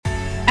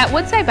At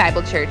Woodside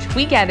Bible Church,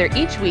 we gather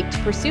each week to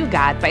pursue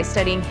God by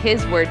studying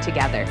His Word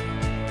together.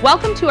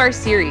 Welcome to our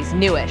series,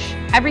 Newish,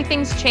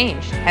 Everything's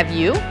Changed. Have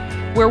you?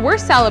 Where we're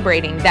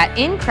celebrating that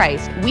in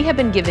Christ, we have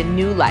been given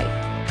new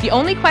life. The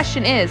only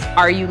question is,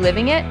 are you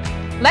living it?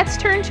 Let's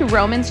turn to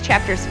Romans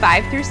chapters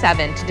 5 through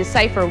 7 to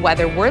decipher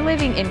whether we're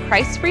living in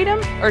Christ's freedom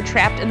or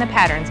trapped in the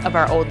patterns of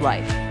our old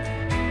life.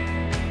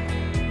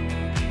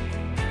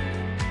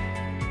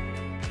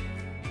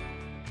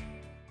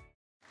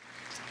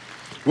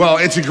 Well,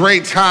 it's a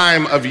great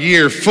time of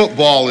year.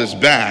 Football is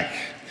back.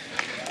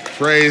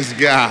 Praise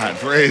God,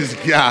 praise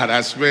God.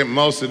 I spent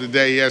most of the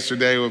day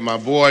yesterday with my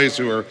boys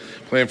who are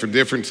playing for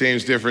different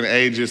teams, different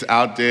ages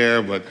out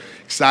there, but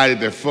excited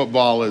that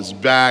football is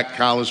back.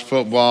 College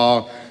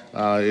football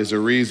is a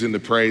reason to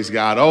praise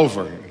God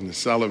over and to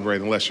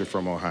celebrate, unless you're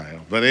from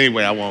Ohio. But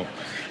anyway, I won't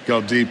go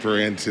deeper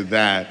into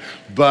that.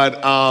 But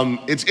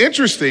it's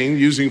interesting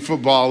using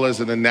football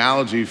as an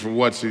analogy for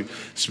what's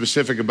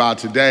specific about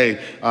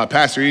today.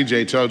 Pastor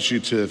EJ told you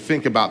to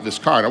think about this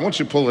card. I want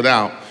you to pull it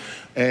out.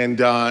 And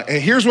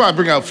here's why I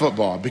bring out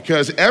football,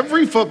 because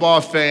every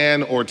football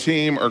fan or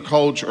team or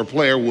coach or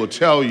player will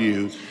tell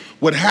you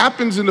what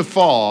happens in the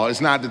fall is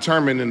not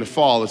determined in the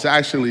fall, it's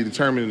actually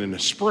determined in the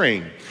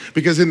spring.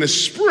 Because in the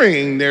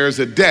spring, there's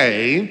a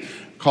day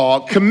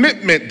called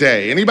Commitment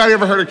Day. Anybody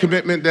ever heard of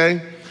Commitment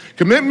Day?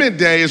 Commitment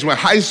Day is when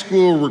high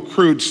school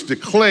recruits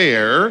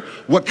declare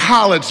what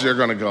college they're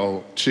going to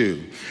go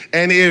to.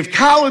 And if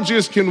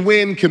colleges can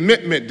win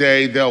Commitment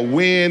Day, they'll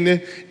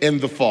win in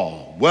the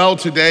fall. Well,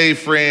 today,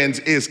 friends,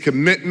 is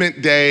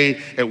Commitment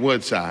Day at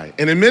Woodside.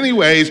 And in many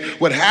ways,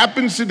 what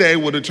happens today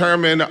will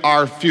determine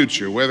our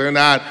future, whether or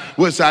not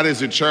Woodside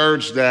is a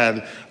church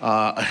that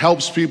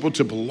helps people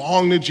to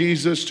belong to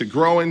Jesus, to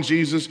grow in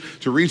Jesus,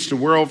 to reach the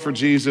world for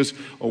Jesus,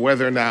 or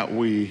whether or not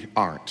we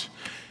aren't.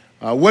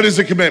 What is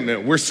a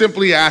commitment? We're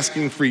simply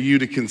asking for you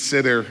to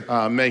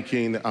consider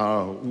making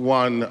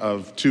one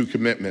of two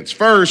commitments.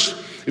 First,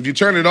 if you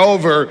turn it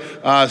over,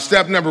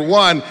 step number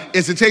one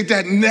is to take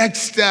that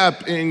next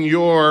step in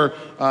your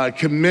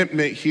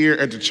commitment here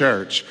at the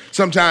church.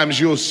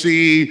 Sometimes you'll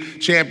see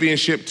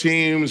championship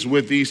teams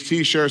with these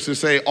t-shirts that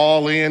say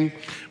all in.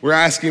 We're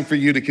asking for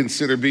you to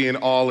consider being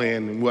all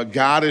in what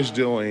God is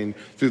doing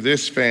through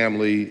this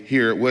family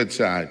here at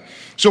Woodside.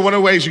 So one of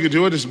the ways you can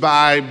do it is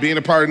by being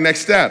a part of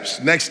Next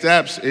Steps. Next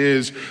Steps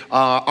is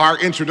our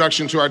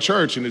introduction to our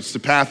church, and it's the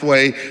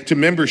pathway to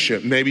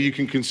membership. Maybe you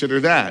can consider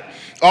that.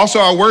 Also,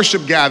 our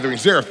worship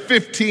gatherings. There are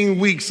 15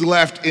 weeks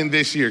left in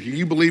this year. Can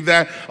you believe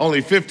that?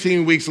 Only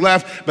 15 weeks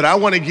left, but I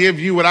want to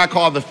give you what I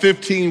call the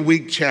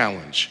 15-week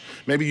challenge.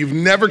 Maybe you've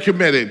never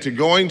committed to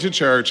going to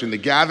church and the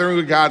gathering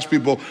with God's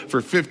people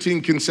for 15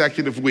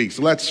 consecutive weeks.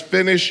 Let's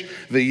finish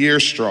the year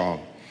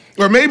strong.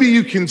 Or maybe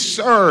you can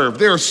serve.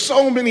 There are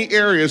so many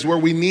areas where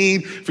we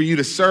need for you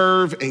to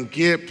serve and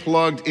get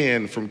plugged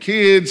in, from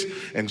kids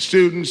and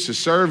students to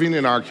serving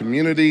in our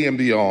community and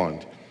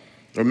beyond.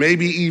 Or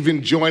maybe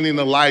even joining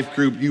the life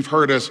group. You've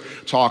heard us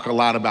talk a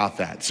lot about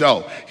that.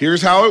 So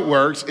here's how it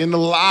works. In the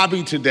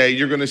lobby today,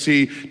 you're going to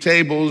see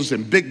tables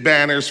and big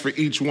banners for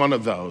each one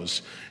of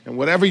those. And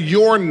whatever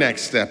your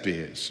next step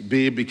is,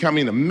 be it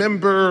becoming a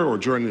member or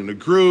joining a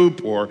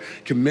group or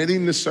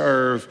committing to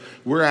serve,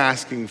 we're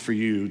asking for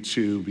you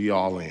to be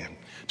all in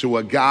to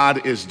what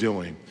God is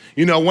doing.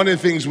 You know, one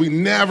of the things we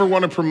never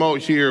want to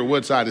promote here at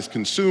Woodside is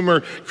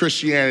consumer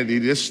Christianity,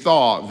 this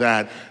thought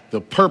that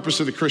the purpose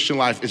of the Christian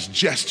life is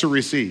just to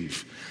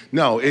receive.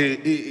 No,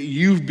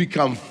 you've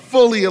become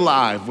fully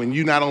alive when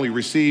you not only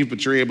receive,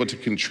 but you're able to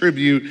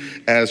contribute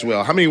as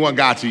well. How many want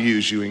God to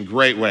use you in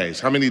great ways?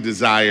 How many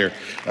desire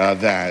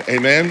that?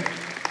 Amen?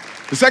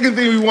 The second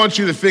thing we want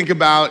you to think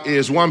about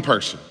is one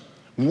person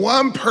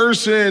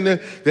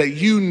that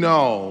you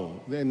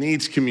know that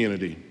needs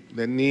community,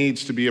 that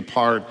needs to be a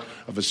part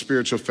of a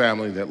spiritual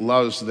family that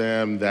loves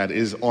them, that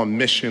is on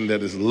mission,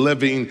 that is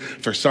living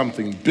for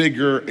something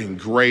bigger and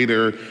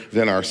greater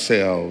than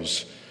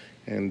ourselves.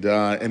 And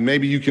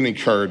maybe you can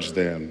encourage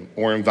them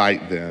or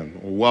invite them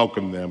or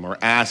welcome them or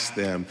ask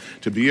them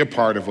to be a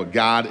part of what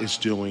God is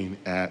doing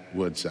at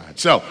Woodside.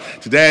 So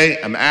today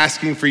I'm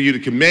asking for you to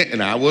commit,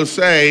 and I will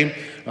say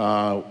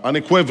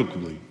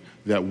unequivocally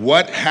that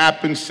what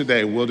happens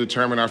today will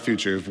determine our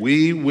future. If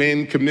we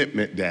win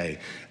Commitment Day,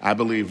 I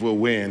believe we'll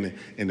win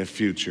in the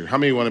future. How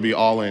many want to be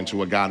all into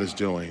what God is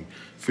doing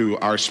through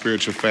our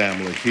spiritual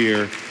family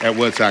here at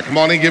Woodside? Come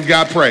on and give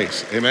God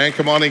praise. Amen.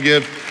 Come on and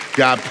give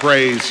God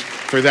praise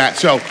for that.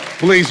 So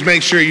please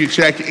make sure you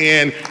check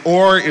in,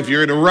 or if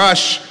you're in a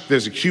rush,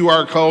 there's a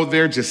QR code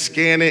there. Just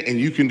scan it and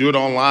you can do it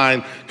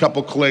online.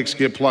 Couple clicks,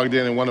 get plugged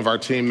in, and one of our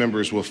team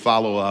members will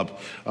follow up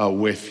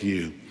with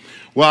you.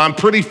 Well, I'm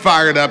pretty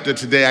fired up that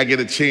today I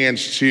get a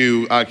chance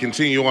to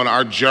continue on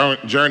our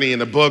journey in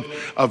the book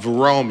of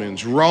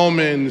Romans.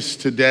 Romans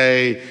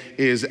today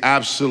is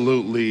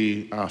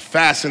absolutely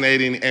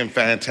fascinating and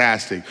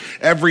fantastic.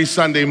 Every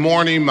Sunday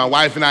morning, my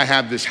wife and I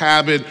have this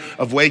habit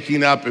of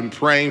waking up and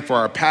praying for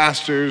our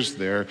pastors,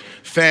 their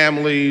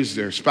families,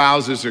 their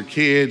spouses, their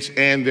kids,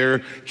 and their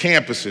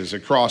campuses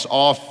across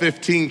all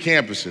 15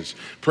 campuses,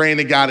 praying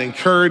that God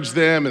encourage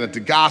them and that the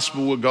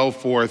gospel will go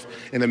forth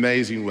in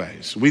amazing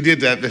ways. We did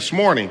that this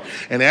morning,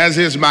 and as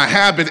is my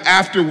habit,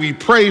 after we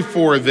pray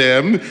for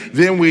them,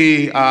 then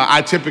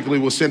I typically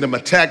will send them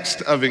a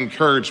text of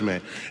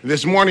encouragement.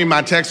 This morning,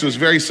 my text was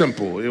very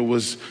simple. It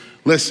was,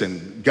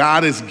 listen,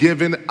 God has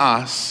given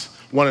us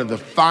one of the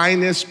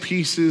finest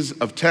pieces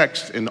of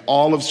text in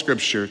all of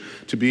Scripture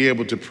to be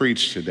able to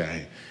preach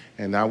today.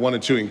 And I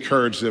wanted to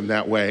encourage them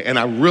that way. And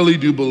I really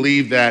do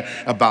believe that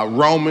about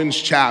Romans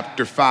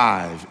chapter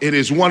 5. It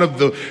is one of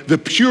the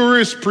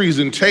purest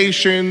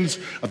presentations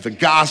of the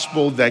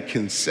gospel that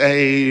can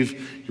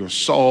save your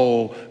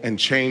soul and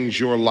change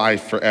your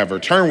life forever.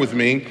 Turn with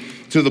me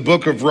to the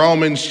book of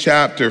Romans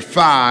chapter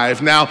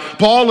 5. Now,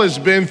 Paul has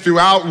been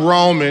throughout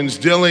Romans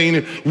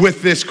dealing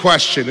with this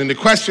question. And the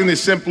question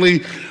is simply,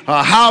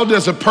 how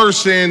does a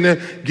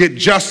person get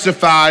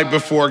justified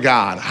before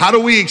God? How do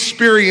we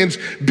experience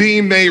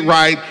being made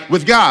right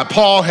with God?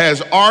 Paul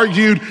has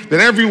argued that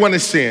everyone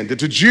has sinned, that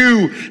the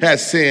Jew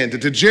has sinned,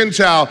 that the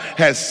Gentile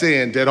has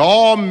sinned, that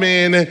all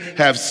men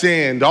have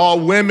sinned, all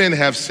women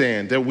have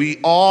sinned, that we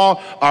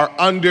all are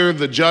under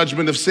the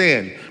judgment of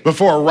sin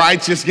before a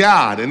righteous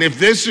God. And if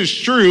this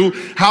is true,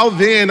 how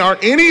then are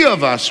any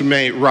of us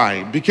made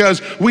right?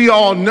 Because we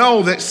all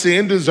know that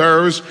sin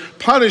deserves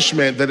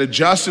punishment, that a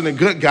just and a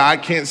good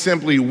God can't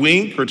simply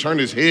wink or turn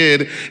his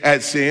head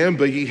at sin,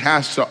 but he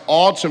has to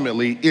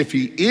ultimately, if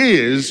he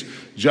is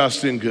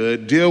just and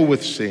good, deal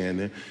with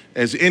sin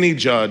as any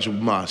judge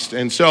must.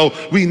 And so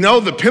we know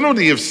the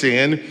penalty of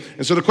sin.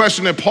 And so the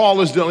question that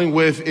Paul is dealing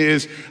with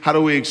is, how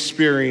do we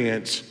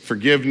experience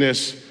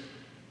forgiveness,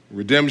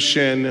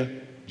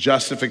 redemption,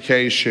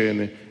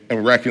 justification,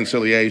 and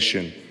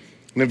reconciliation?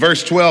 And in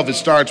verse 12, it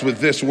starts with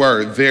this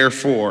word,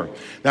 therefore.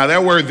 Now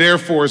that word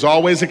therefore is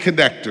always a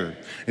connector,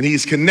 and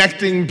he's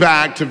connecting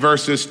back to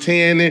verses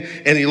 10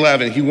 and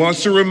 11. He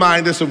wants to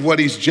remind us of what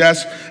he's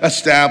just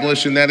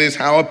established, and that is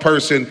how a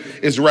person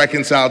is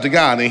reconciled to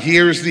God. And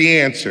here's the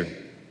answer.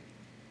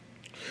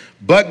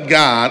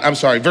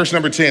 Verse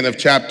number 10 of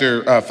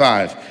chapter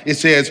 5. It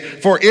says,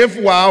 for if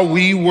while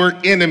we were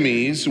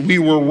enemies, we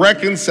were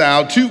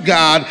reconciled to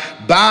God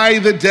by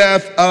the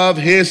death of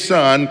his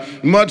son,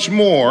 much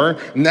more,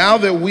 now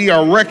that we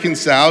are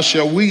reconciled,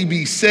 shall we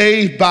be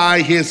saved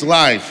by his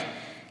life.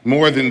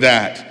 More than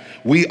that,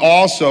 we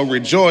also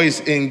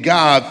rejoice in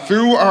God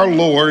through our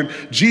Lord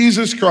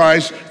Jesus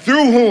Christ,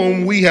 through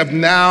whom we have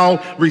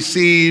now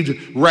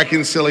received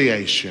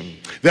reconciliation.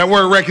 That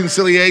word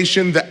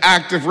reconciliation, the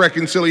act of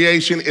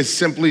reconciliation, is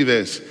simply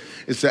this.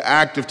 It's the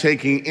act of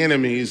taking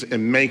enemies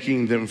and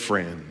making them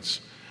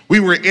friends.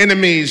 We were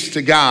enemies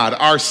to God.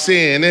 Our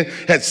sin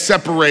had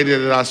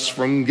separated us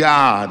from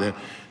God.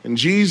 And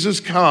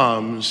Jesus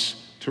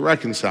comes to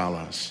reconcile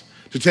us,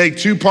 to take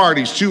two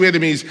parties, two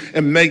enemies,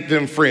 and make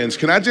them friends.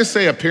 Can I just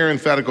say a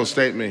parenthetical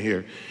statement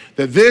here?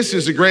 That this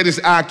is the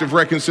greatest act of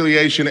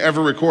reconciliation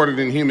ever recorded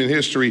in human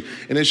history,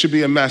 and it should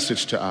be a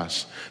message to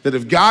us. That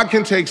if God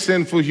can take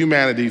sinful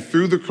humanity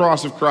through the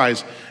cross of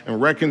Christ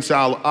and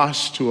reconcile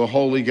us to a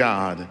holy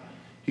God,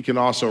 he can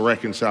also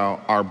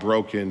reconcile our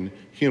broken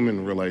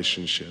human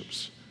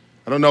relationships.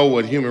 I don't know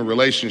what human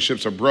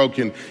relationships are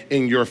broken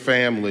in your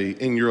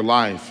family, in your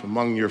life,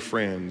 among your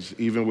friends,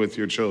 even with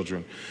your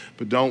children.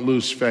 But don't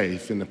lose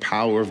faith in the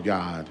power of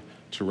God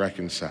to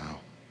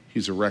reconcile.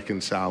 He's a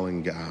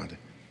reconciling God.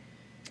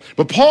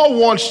 But Paul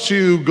wants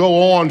to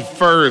go on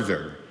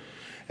further.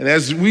 And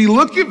as we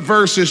look at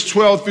verses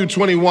 12 through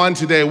 21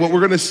 today, what we're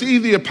going to see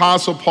the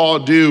Apostle Paul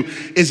do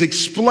is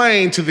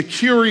explain to the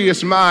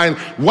curious mind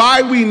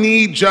why we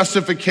need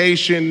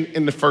justification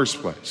in the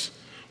first place.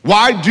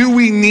 Why do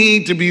we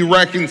need to be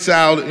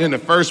reconciled in the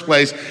first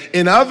place?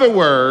 In other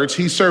words,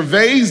 he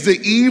surveys the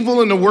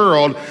evil in the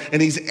world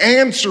and he's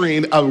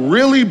answering a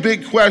really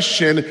big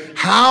question.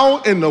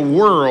 How in the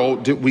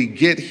world did we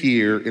get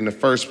here in the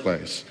first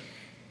place?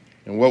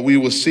 And what we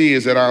will see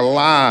is that our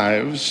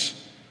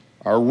lives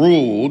are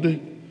ruled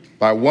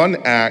by one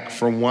act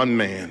from one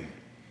man.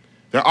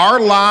 That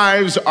our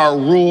lives are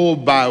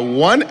ruled by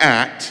one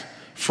act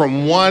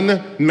from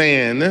one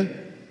man.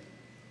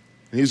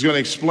 And he's going to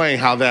explain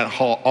how that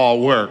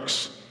all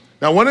works.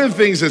 Now, one of the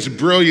things that's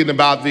brilliant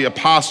about the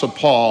Apostle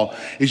Paul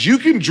is you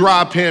can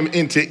drop him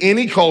into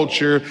any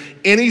culture,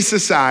 any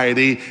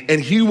society,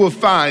 and he will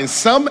find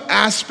some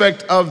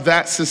aspect of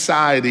that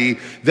society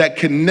that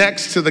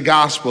connects to the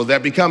gospel,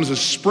 that becomes a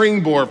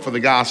springboard for the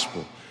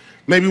gospel.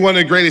 Maybe one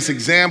of the greatest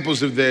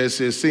examples of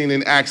this is seen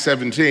in Acts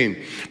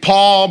 17.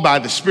 Paul, by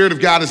the Spirit of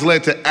God, is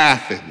led to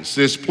Athens,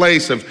 this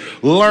place of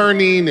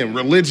learning and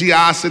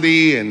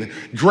religiosity and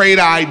great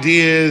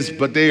ideas,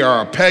 but they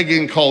are a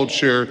pagan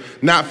culture,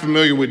 not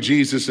familiar with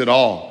Jesus at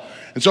all.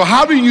 And so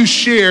how do you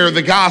share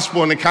the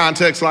gospel in a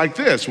context like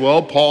this?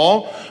 Well,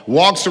 Paul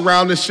walks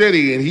around the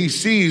city and he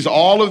sees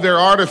all of their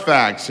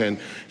artifacts and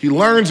he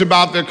learns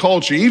about their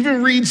culture, he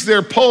even reads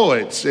their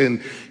poets,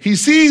 and he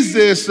sees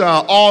this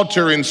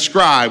altar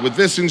inscribed with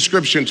this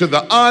inscription, "To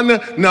the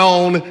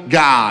unknown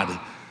God."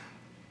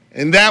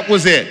 And that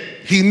was it.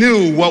 He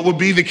knew what would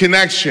be the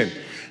connection.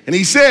 And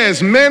he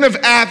says, "Men of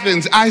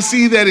Athens, I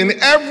see that in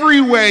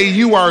every way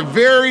you are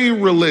very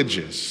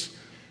religious."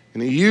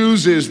 And he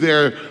uses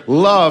their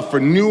love for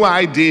new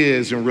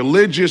ideas and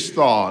religious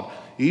thought,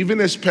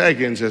 even as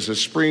pagans, as a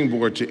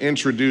springboard to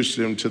introduce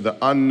them to the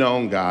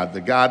unknown God,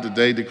 the God that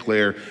they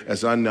declare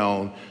as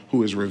unknown,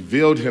 who has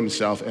revealed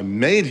himself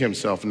and made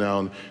himself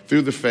known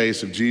through the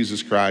face of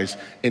Jesus Christ.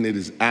 And it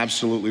is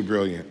absolutely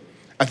brilliant.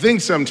 I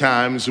think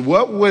sometimes,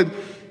 what would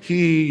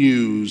he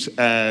use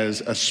as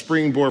a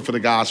springboard for the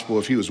gospel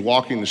if he was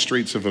walking the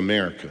streets of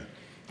America?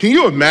 Can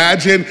you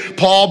imagine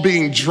Paul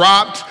being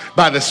dropped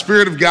by the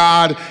Spirit of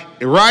God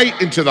right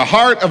into the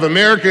heart of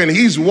America, and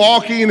he's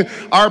walking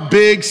our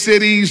big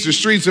cities, the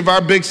streets of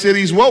our big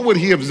cities? What would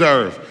he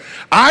observe?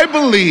 I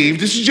believe,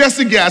 this is just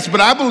a guess,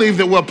 but I believe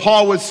that what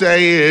Paul would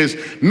say is,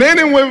 "Men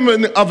and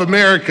women of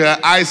America,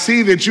 I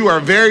see that you are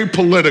very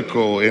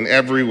political in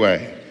every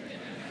way."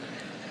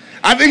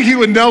 I think he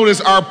would notice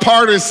our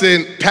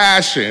partisan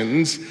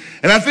passions.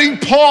 And I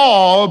think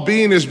Paul,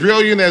 being as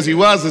brilliant as he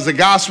was as a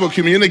gospel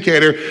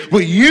communicator,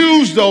 would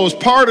use those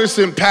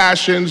partisan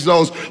passions,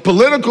 those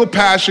political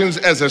passions,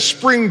 as a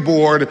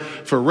springboard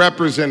for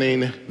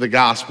representing the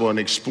gospel and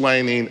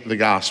explaining the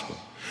gospel.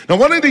 Now,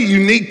 one of the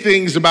unique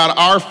things about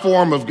our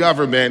form of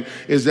government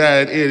is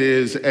that it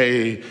is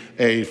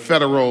a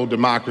federal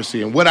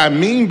democracy. And what I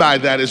mean by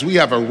that is we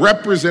have a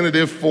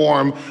representative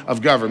form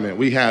of government.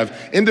 We have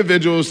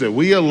individuals that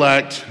we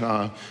elect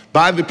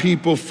by the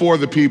people, for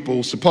the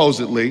people,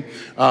 supposedly.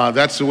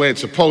 That's the way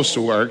it's supposed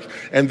to work.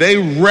 And they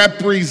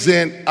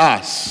represent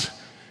us.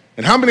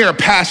 And how many are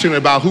passionate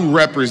about who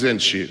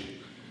represents you?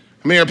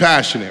 How many are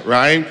passionate,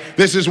 right?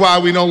 This is why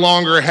we no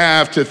longer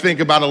have to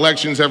think about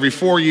elections every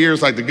 4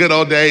 years like the good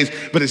old days,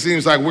 but it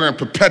seems like we're in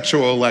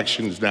perpetual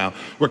elections now.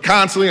 We're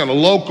constantly on a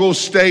local,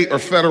 state, or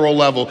federal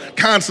level,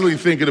 constantly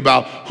thinking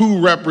about who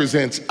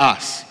represents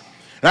us.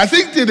 And I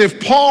think that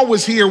if Paul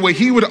was here, what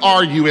he would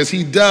argue, as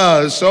he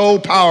does so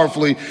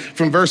powerfully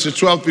from verses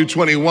 12 through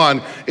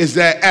 21, is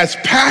that as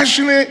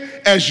passionate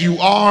as you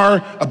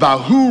are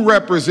about who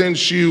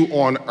represents you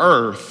on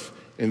earth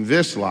in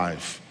this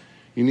life,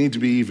 you need to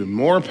be even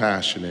more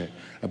passionate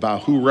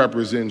about who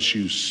represents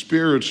you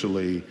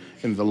spiritually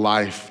in the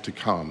life to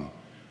come.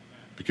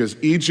 Because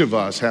each of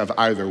us have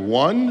either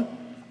one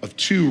of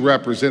two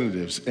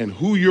representatives, and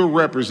who your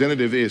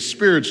representative is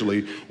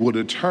spiritually will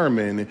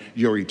determine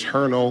your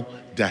eternal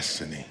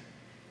destiny.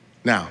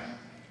 Now,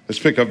 let's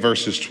pick up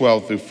verses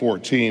 12 through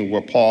 14,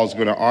 where Paul's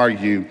going to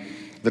argue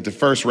that the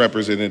first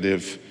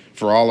representative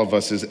for all of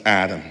us is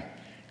Adam.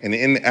 And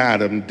in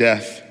Adam,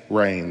 death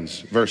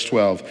reigns. Verse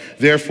 12,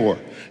 therefore,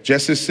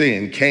 just as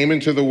sin came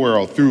into the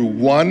world through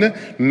one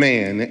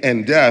man,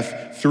 and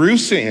death through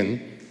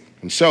sin,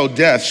 and so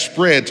death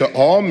spread to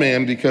all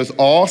men because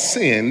all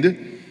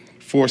sinned.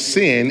 For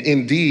sin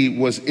indeed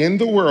was in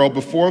the world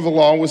before the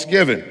law was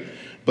given,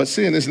 but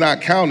sin is not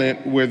counted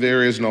where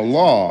there is no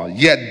law.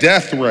 Yet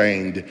death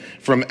reigned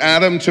from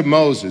Adam to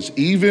Moses,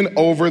 even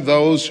over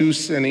those whose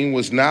sinning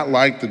was not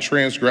like the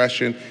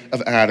transgression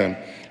of Adam,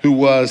 who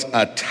was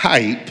a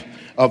type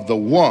of the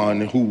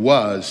one who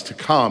was to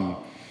come.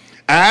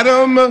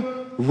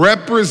 Adam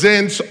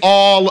represents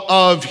all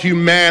of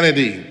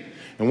humanity.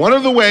 And one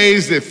of the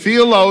ways that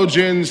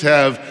theologians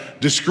have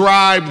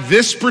described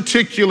this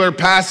particular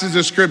passage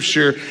of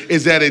scripture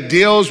is that it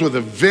deals with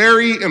a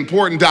very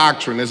important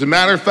doctrine. As a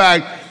matter of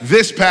fact,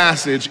 this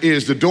passage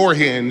is the door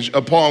hinge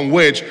upon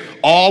which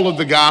all of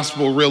the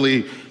gospel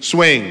really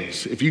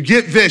swings. If you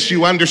get this,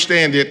 you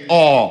understand it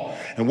all.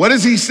 And what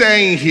is he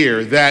saying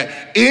here?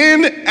 That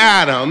in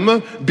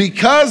Adam,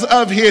 because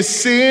of his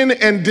sin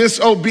and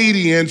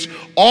disobedience,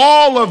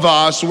 all of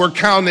us were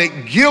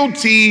counted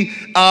guilty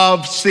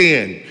of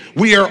sin.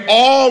 We are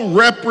all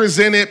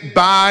represented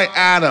by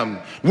Adam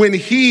when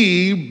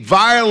he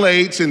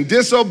violates and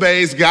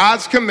disobeys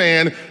God's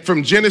command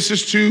from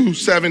Genesis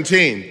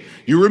 2:17.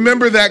 You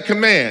remember that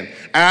command.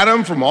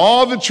 Adam, from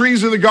all the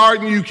trees of the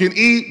garden you can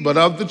eat, but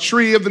of the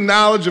tree of the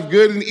knowledge of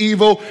good and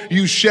evil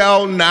you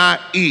shall not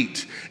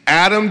eat.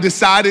 Adam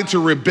decided to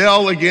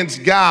rebel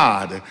against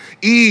God.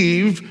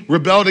 Eve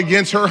rebelled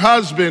against her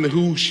husband,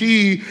 who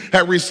she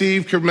had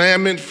received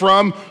commandment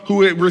from,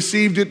 who had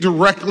received it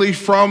directly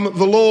from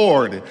the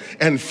Lord.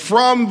 And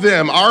from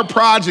them, our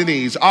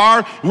progenies,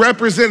 our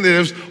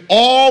representatives,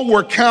 all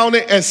were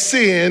counted as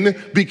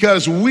sin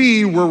because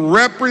we were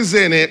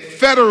represented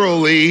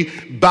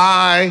federally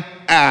by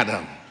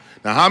Adam.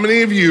 Now, how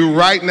many of you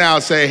right now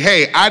say,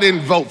 hey, I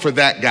didn't vote for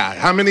that guy?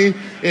 How many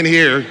in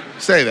here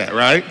say that,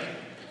 right?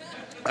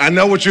 I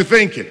know what you're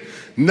thinking.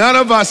 None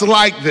of us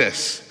like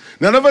this.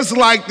 None of us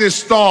like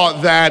this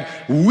thought that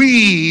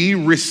we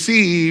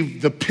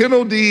received the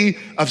penalty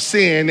of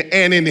sin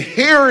and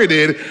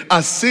inherited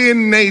a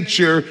sin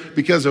nature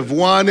because of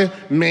one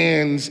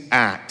man's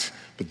act.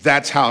 But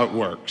that's how it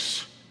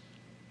works.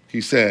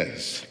 He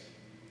says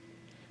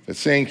that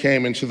sin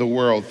came into the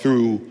world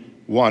through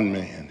one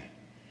man.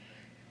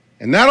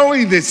 And not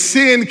only did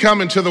sin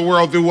come into the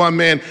world through one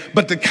man,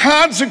 but the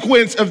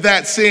consequence of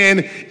that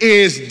sin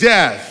is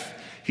death.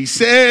 He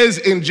says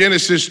in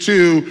Genesis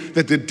 2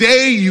 that the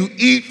day you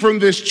eat from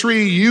this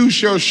tree, you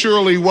shall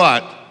surely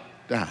what?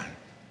 Die.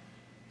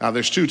 Now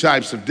there's two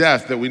types of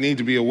death that we need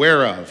to be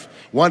aware of.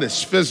 One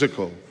is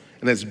physical,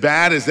 and as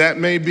bad as that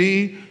may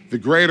be, the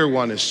greater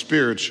one is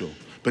spiritual.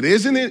 But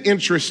isn't it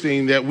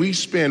interesting that we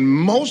spend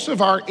most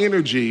of our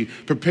energy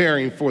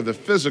preparing for the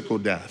physical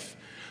death?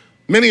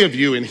 Many of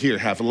you in here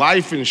have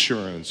life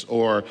insurance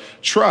or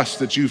trust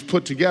that you've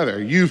put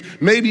together.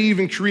 You've maybe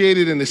even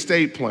created an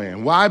estate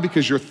plan. Why?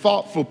 Because you're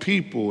thoughtful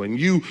people and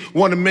you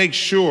want to make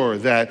sure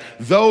that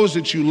those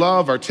that you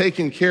love are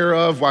taken care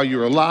of while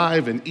you're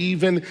alive and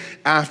even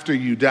after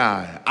you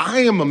die. I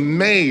am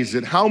amazed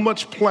at how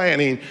much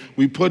planning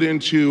we put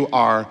into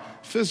our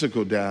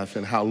physical death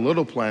and how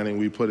little planning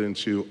we put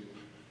into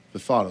the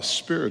thought of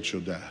spiritual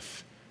death.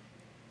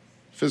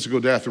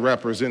 Physical death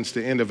represents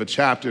the end of a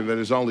chapter that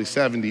is only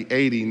 70,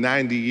 80,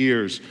 90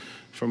 years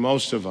for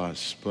most of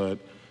us, but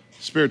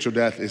spiritual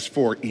death is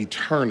for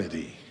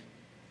eternity.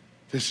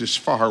 This is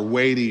far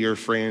weightier,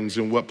 friends,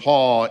 and what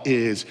Paul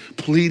is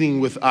pleading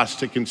with us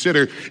to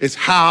consider is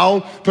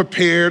how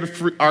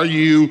prepared are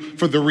you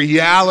for the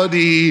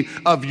reality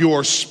of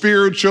your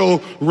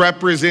spiritual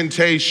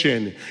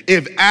representation.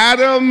 If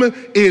Adam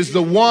is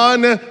the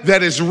one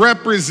that is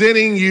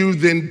representing you,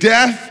 then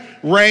death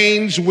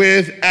reigns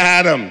with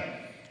Adam.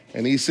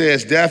 And he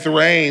says, death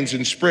reigns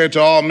and spread to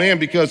all men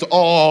because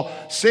all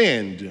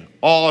sinned.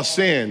 All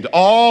sinned.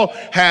 All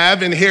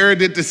have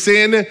inherited the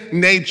sin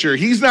nature.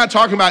 He's not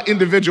talking about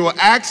individual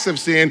acts of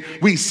sin.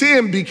 We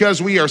sin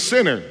because we are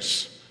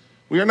sinners.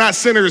 We are not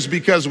sinners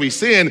because we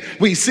sin.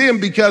 We sin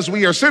because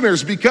we are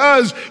sinners.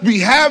 Because we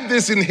have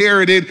this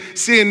inherited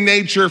sin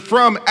nature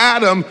from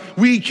Adam,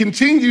 we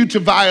continue to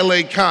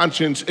violate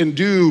conscience and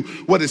do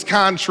what is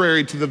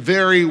contrary to the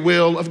very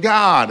will of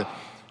God.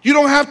 You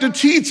don't have to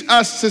teach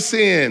us to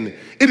sin.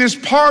 It is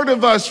part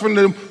of us from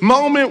the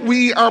moment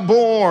we are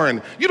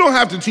born. You don't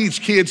have to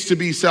teach kids to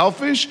be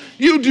selfish.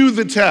 You do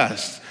the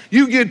test.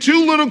 You get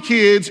two little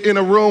kids in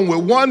a room with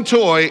one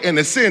toy and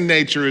the sin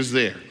nature is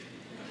there.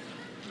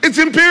 It's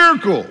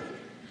empirical.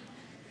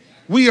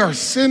 We are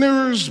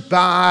sinners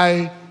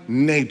by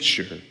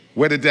nature.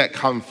 Where did that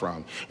come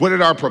from? Where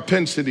did our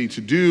propensity to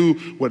do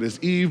what is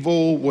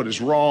evil, what is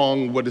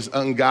wrong, what is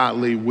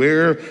ungodly,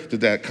 where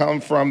did that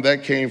come from?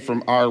 That came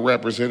from our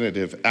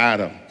representative,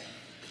 Adam.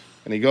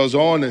 And he goes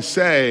on to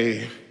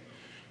say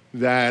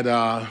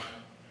that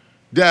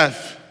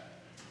death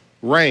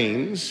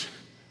reigns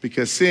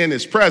because sin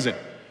is present.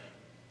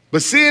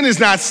 But sin is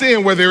not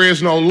sin where there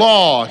is no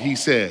law, he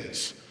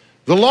says.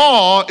 The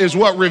law is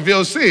what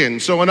reveals sin.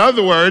 So in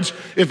other words,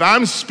 if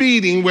I'm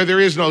speeding where there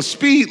is no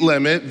speed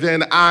limit,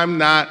 then I'm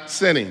not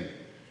sinning.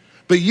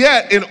 But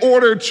yet, in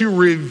order to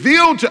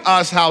reveal to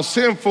us how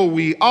sinful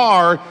we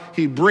are,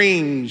 he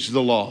brings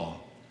the law.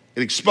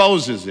 It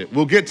exposes it.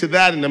 We'll get to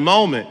that in a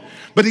moment.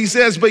 But he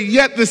says, but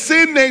yet the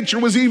sin nature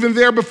was even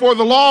there before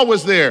the law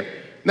was there.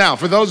 Now,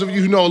 for those of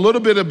you who know a little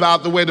bit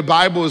about the way the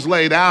Bible is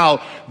laid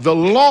out, the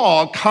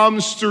law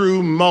comes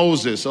through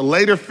Moses, a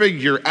later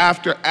figure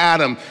after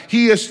Adam.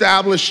 He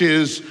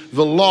establishes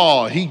the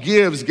law. He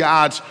gives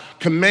God's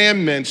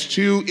commandments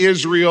to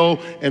Israel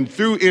and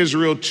through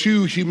Israel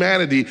to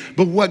humanity.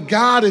 But what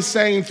God is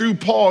saying through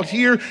Paul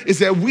here is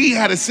that we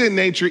had a sin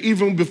nature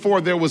even before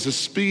there was a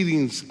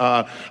speeding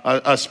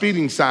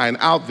sign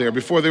out there,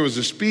 before there was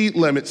a speed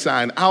limit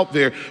sign out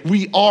there.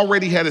 We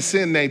already had a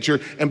sin nature,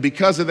 and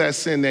because of that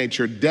sin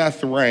nature,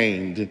 death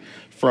reigned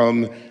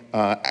from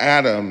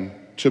Adam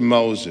to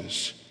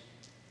Moses.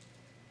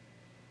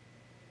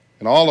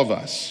 And all of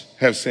us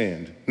have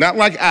sinned. Not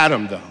like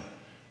Adam, though,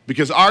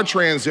 because our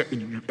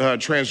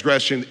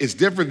transgression is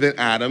different than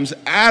Adam's.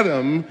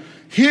 Adam,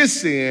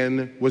 his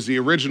sin was the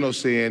original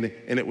sin,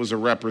 and it was a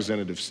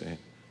representative sin.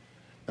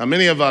 Now,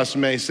 many of us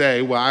may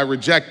say, well, I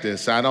reject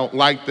this. I don't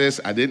like this.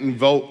 I didn't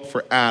vote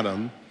for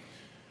Adam.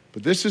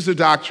 But this is the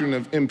doctrine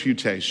of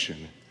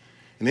imputation.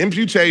 And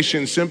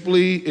imputation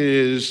simply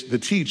is the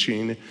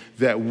teaching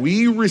that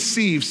we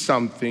receive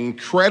something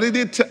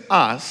credited to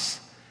us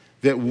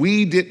that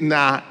we did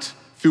not,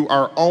 through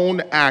our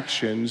own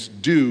actions,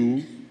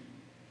 do.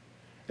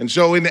 And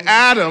so in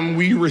Adam,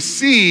 we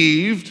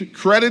received,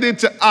 credited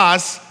to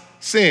us,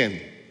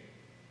 sin.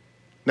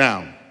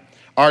 Now,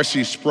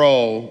 R.C.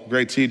 Sproul,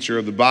 great teacher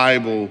of the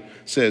Bible,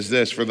 says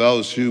this for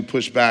those who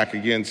push back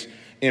against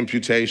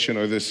imputation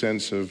or this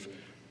sense of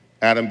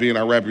Adam being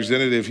our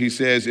representative. He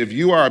says, if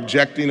you are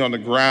objecting on the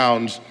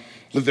grounds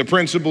that the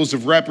principles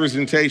of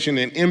representation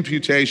and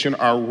imputation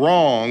are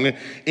wrong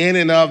in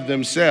and of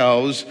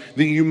themselves,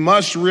 then you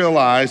must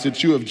realize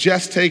that you have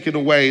just taken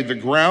away the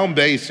ground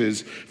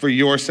basis for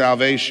your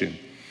salvation.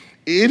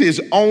 It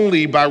is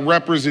only by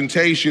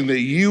representation that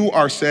you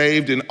are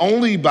saved, and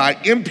only by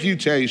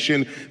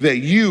imputation that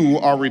you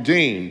are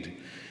redeemed.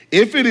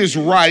 If it is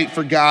right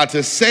for God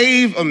to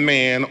save a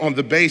man on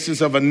the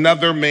basis of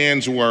another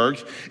man's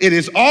work, it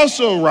is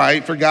also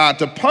right for God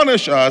to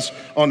punish us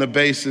on the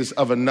basis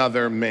of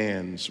another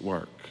man's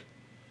work.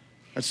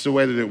 That's the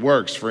way that it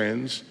works,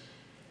 friends.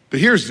 But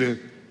here's the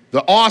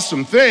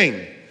awesome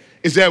thing,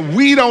 is that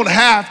we don't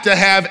have to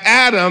have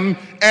Adam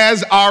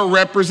as our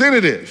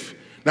representative.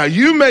 Now,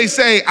 you may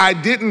say, I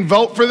didn't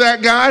vote for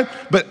that guy,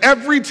 but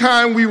every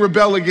time we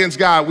rebel against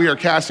God, we are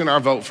casting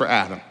our vote for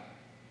Adam.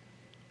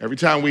 Every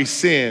time we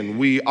sin,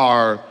 we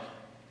are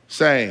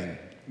saying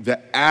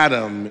that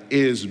Adam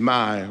is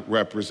my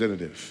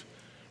representative.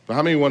 But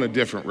how many want a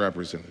different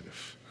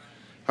representative?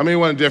 How many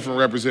want a different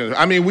representative?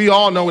 I mean, we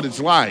all know what it's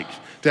like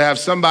to have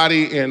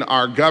somebody in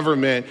our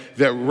government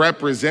that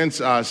represents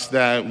us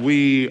that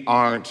we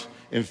aren't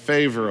in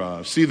favor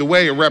of. See, the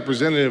way a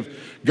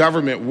representative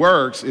government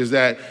works is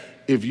that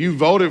if you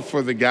voted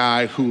for the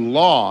guy who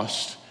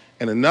lost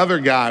and another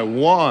guy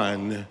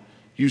won,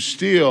 you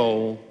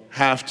still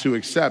have to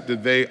accept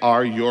that they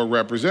are your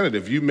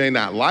representative. You may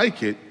not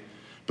like it,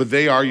 but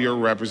they are your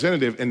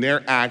representative and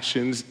their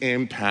actions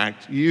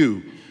impact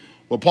you.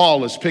 Well,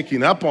 Paul is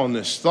picking up on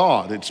this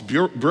thought. It's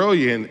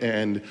brilliant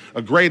and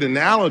a great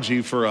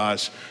analogy for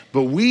us,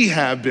 but we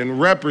have been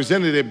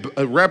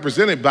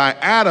represented by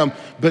Adam,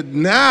 but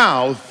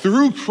now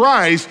through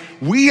Christ,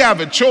 we have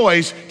a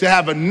choice to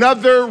have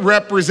another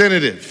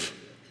representative.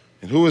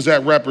 And who is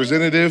that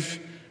representative?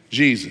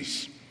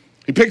 Jesus.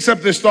 He picks up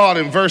this thought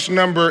in verse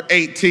number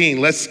 18.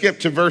 Let's skip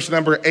to verse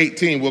number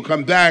 18. We'll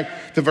come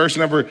back to verse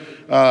number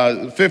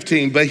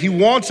 15. But he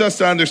wants us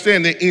to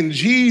understand that in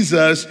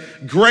Jesus,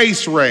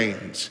 grace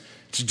reigns.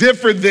 It's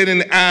different than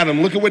in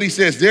Adam. Look at what he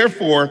says.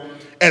 Therefore,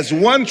 as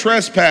one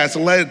trespass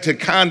led to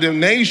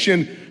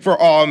condemnation for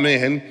all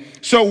men,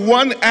 so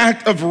one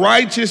act of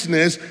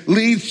righteousness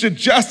leads to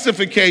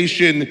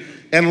justification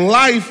and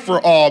life for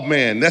all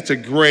men. That's a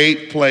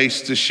great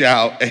place to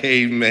shout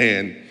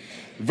amen.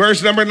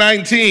 Verse number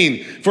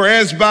 19, for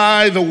as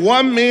by the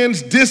one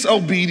man's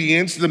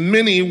disobedience the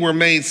many were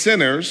made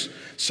sinners,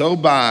 so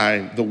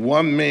by the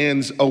one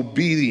man's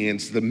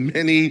obedience the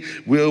many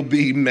will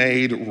be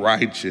made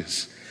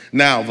righteous.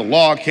 Now the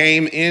law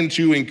came in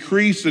to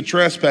increase the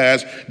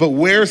trespass, but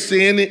where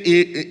sin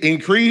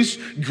increased,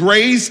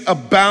 grace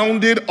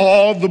abounded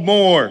all the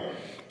more.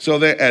 So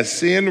that as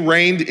sin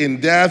reigned in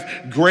death,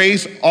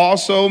 grace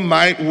also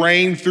might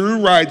reign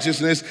through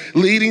righteousness,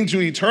 leading to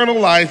eternal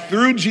life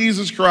through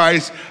Jesus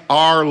Christ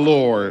our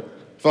Lord.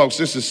 Folks,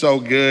 this is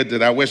so good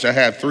that I wish I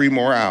had 3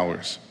 more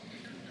hours,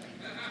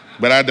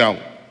 but I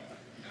don't.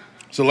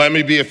 So let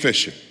me be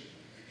efficient.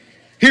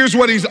 Here's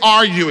what he's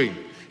arguing.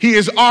 He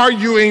is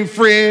arguing,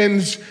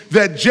 friends,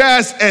 that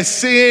just as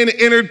sin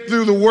entered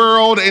through the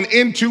world and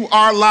into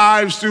our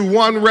lives through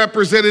one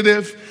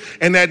representative,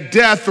 and that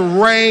death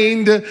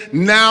reigned,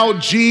 now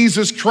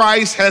Jesus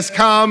Christ has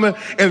come,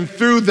 and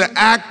through the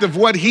act of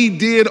what he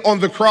did on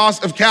the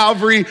cross of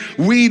Calvary,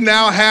 we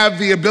now have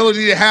the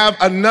ability to have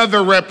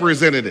another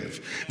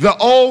representative. The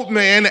old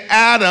man,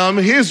 Adam,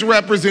 his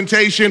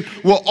representation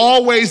will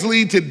always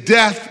lead to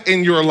death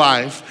in your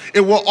life.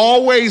 It will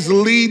always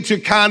lead to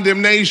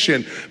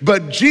condemnation.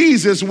 But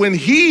Jesus, when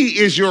he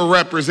is your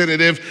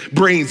representative,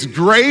 brings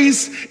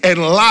grace and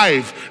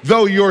life.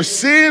 Though your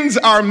sins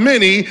are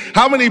many,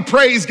 how many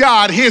praise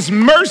God? His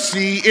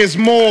mercy is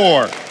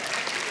more.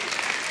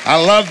 I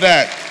love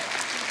that.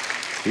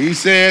 He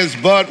says,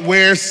 but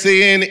where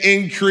sin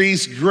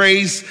increased,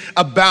 grace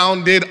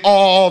abounded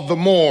all the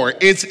more.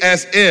 It's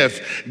as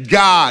if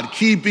God,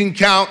 keeping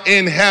count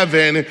in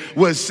heaven,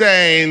 was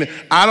saying,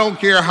 I don't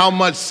care how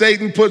much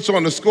Satan puts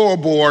on the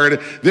scoreboard,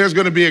 there's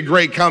going to be a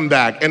great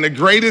comeback. And the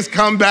greatest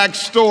comeback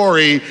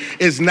story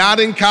is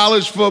not in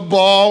college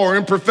football or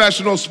in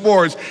professional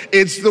sports.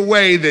 It's the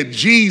way that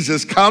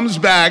Jesus comes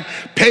back,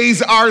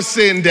 pays our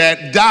sin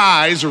debt,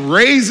 dies,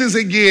 raises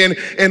again,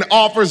 and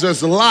offers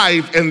us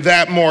life, and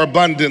that more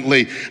abundantly.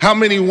 How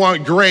many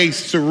want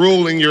grace to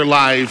rule in your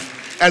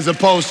life as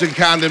opposed to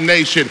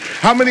condemnation?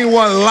 How many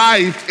want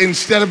life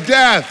instead of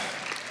death?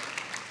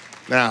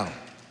 Now,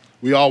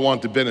 we all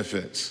want the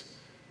benefits,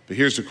 but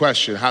here's the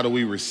question: how do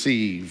we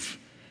receive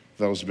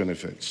those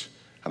benefits?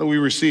 How do we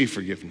receive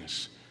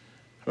forgiveness?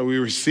 How do we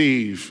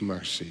receive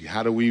mercy?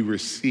 How do we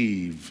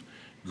receive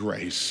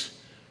grace?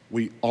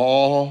 We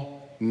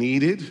all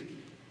need it.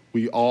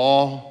 We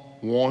all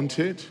want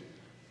it.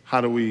 How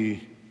do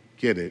we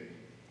get it?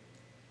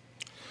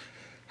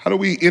 How do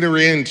we enter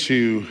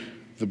into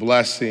the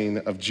blessing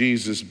of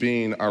Jesus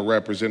being our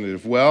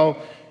representative?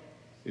 Well,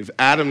 if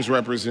Adam's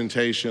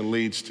representation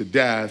leads to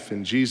death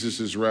and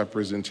Jesus'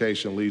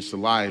 representation leads to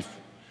life,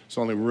 it's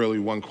only really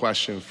one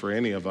question for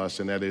any of us,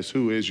 and that is,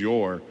 who is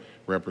your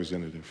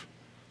representative?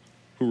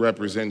 Who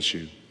represents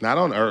you? Not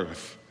on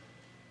earth,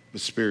 but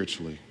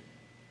spiritually.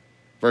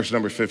 Verse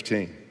number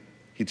 15,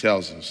 he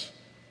tells us,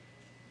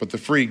 but the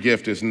free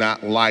gift is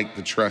not like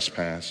the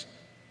trespass.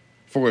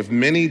 For if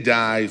many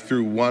died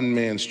through one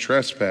man's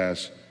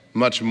trespass,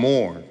 much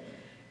more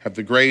have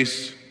the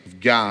grace of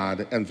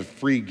God and the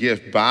free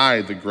gift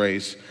by the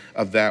grace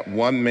of that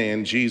one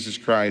man, Jesus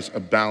Christ,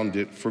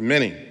 abounded for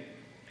many.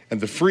 And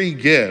the free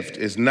gift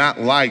is not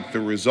like the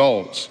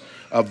results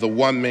of the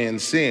one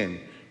man's sin.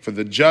 For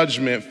the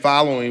judgment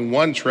following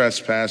one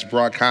trespass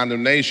brought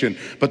condemnation,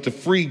 but the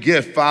free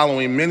gift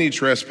following many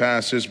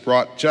trespasses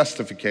brought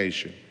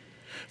justification.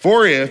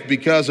 For if,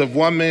 because of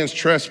one man's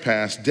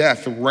trespass,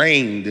 death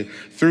reigned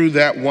through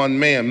that one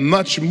man,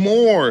 much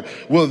more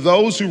will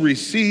those who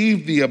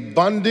receive the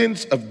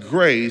abundance of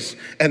grace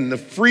and the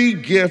free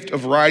gift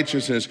of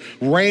righteousness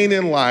reign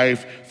in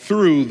life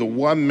through the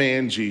one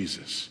man,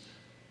 Jesus.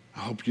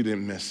 I hope you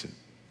didn't miss it.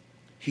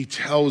 He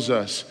tells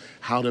us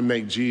how to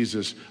make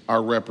Jesus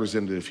our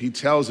representative. He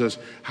tells us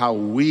how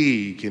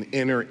we can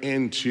enter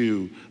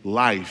into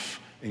life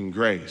and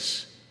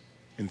grace.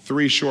 In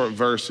 3 short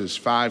verses,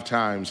 5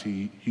 times,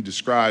 he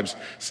describes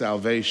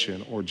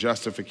salvation or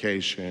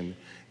justification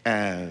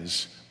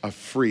as a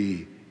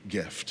free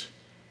gift.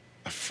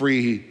 A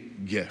free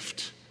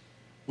gift.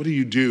 What do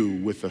you do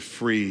with a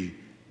free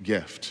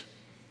gift?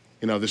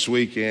 You know, this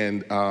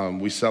weekend,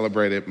 we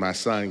celebrated my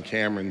son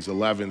Cameron's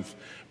 11th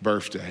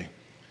birthday.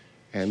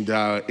 And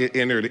it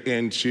entered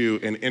into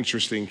an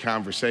interesting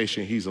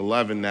conversation. He's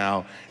 11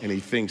 now, and he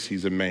thinks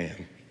he's a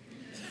man.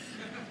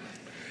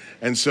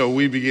 And so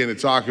we began to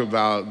talk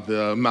about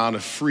the amount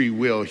of free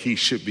will he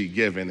should be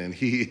given, and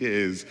he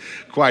is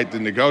quite the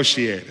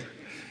negotiator.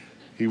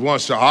 He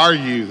wants to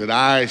argue that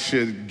I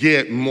should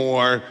get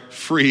more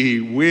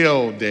free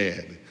will,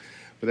 Dad.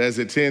 But as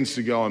it tends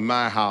to go in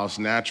my house,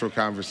 natural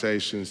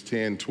conversations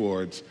tend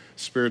towards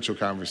spiritual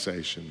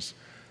conversations.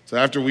 So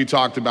after we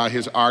talked about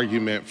his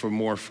argument for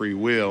more free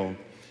will,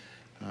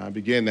 I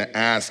began to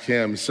ask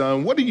him,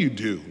 son, what do you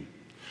do?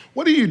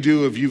 What do you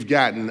do if you've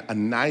gotten a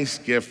nice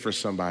gift for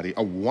somebody,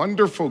 a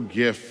wonderful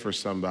gift for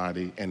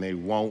somebody, and they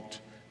won't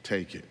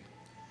take it?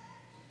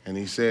 And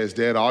he says,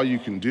 Dad, all you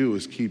can do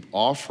is keep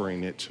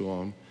offering it to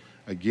them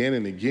again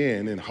and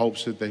again in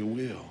hopes that they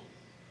will.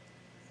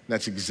 And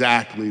that's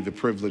exactly the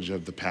privilege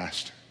of the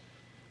pastor,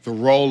 the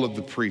role of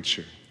the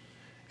preacher.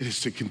 It is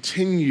to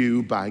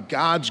continue by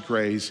God's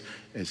grace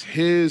as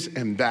his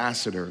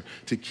ambassador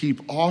to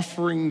keep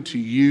offering to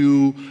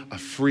you a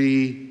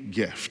free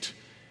gift.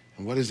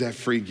 And what is that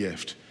free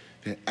gift?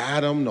 That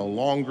Adam no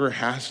longer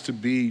has to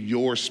be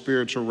your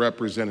spiritual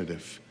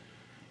representative.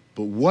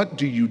 But what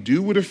do you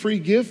do with a free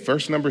gift?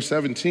 Verse number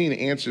 17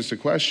 answers the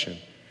question.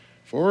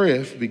 For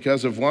if,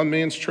 because of one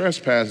man's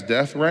trespass,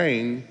 death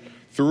reigned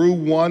through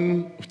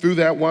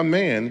that one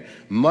man,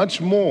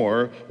 much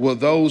more will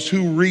those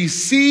who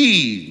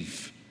receive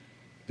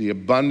the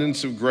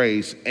abundance of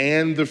grace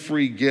and the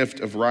free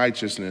gift of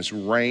righteousness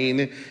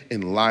reign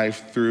in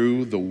life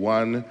through the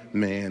one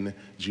man,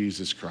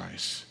 Jesus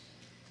Christ.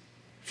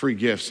 Free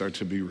gifts are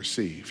to be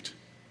received.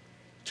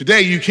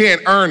 Today, you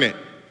can't earn it.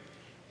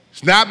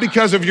 It's not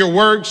because of your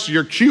works,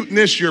 your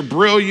cuteness, your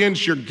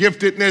brilliance, your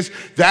giftedness.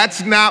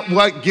 That's not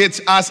what gets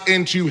us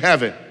into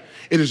heaven.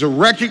 It is a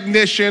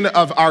recognition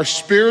of our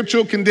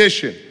spiritual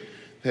condition.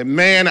 That,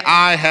 man,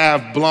 I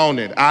have blown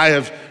it. I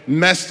have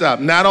messed up,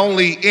 not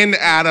only in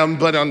Adam,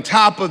 but on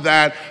top of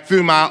that,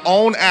 through my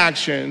own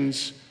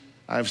actions,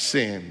 I've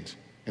sinned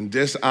and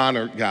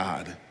dishonored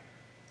God.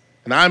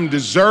 And I'm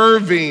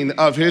deserving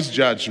of his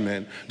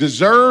judgment,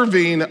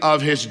 deserving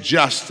of his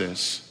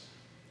justice.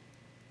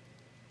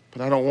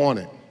 But I don't want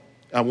it.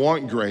 I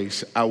want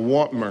grace. I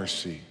want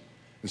mercy.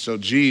 And so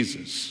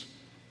Jesus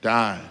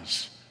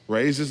dies,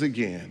 raises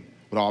again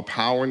with all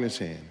power in his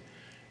hand,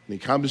 and he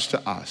comes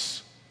to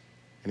us.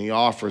 And he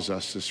offers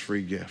us this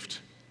free gift.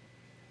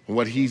 And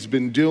what he's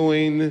been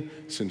doing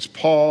since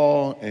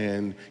Paul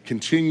and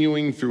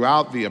continuing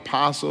throughout the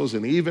apostles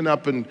and even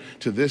up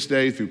to this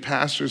day through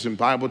pastors and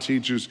Bible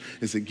teachers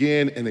is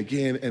again and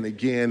again and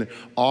again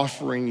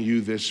offering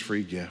you this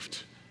free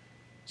gift.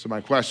 So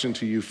my question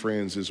to you,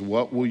 friends, is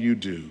what will you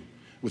do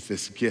with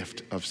this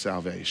gift of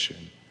salvation?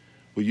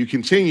 Will you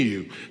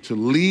continue to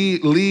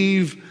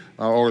live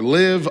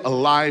a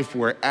life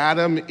where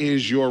Adam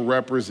is your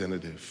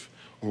representative?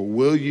 Or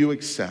will you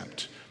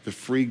accept the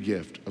free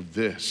gift of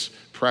this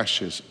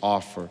precious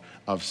offer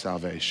of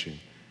salvation?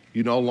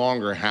 You no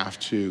longer have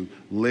to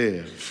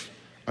live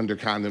under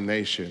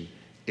condemnation,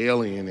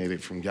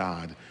 alienated from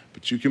God,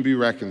 but you can be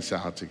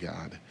reconciled to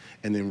God.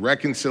 And in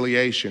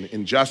reconciliation,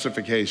 in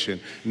justification,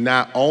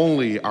 not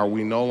only are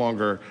we no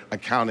longer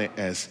accounted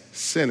as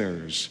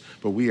sinners,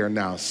 but we are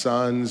now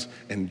sons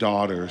and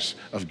daughters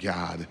of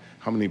God.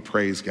 How many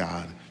praise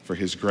God for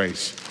his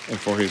grace and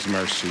for his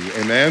mercy?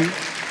 Amen.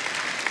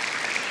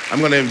 I'm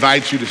going to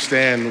invite you to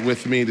stand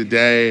with me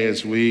today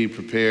as we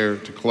prepare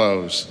to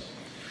close.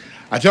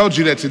 I told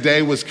you that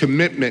today was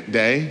Commitment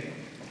Day.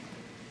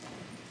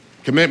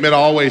 Commitment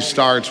always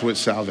starts with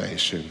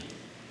salvation.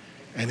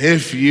 And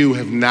if you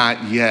have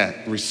not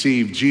yet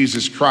received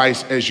Jesus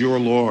Christ as your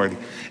Lord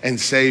and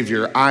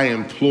Savior, I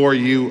implore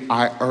you,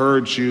 I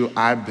urge you,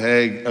 I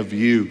beg of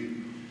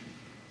you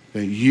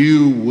that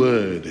you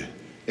would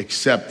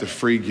accept the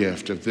free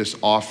gift of this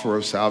offer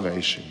of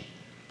salvation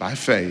by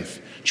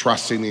faith,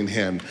 trusting in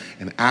him.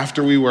 And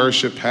after we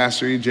worship,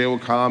 Pastor EJ will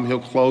come,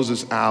 he'll close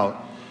us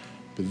out.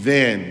 But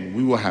then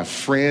we will have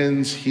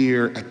friends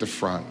here at the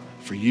front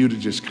for you to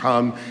just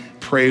come,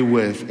 pray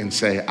with, and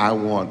say, I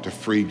want the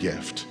free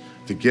gift,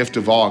 the gift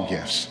of all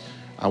gifts.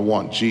 I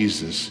want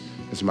Jesus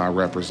as my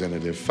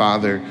representative.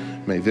 Father,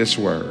 may this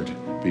word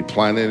be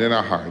planted in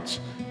our hearts.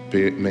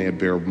 May it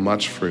bear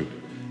much fruit.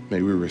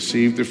 May we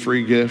receive the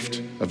free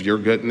gift of your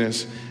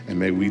goodness, and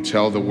may we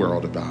tell the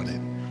world about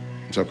it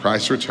until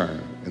Christ's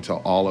return,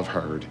 until all have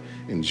heard.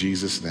 In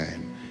Jesus'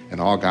 name.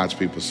 And all God's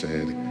people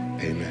said,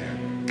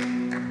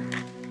 amen.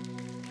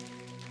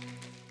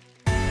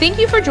 Thank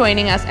you for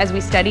joining us as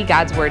we study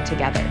God's Word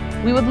together.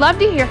 We would love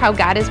to hear how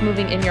God is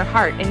moving in your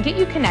heart and get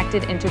you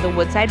connected into the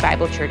Woodside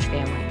Bible Church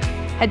family.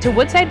 Head to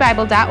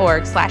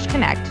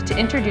woodsidebible.org/connect to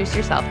introduce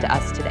yourself to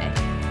us today.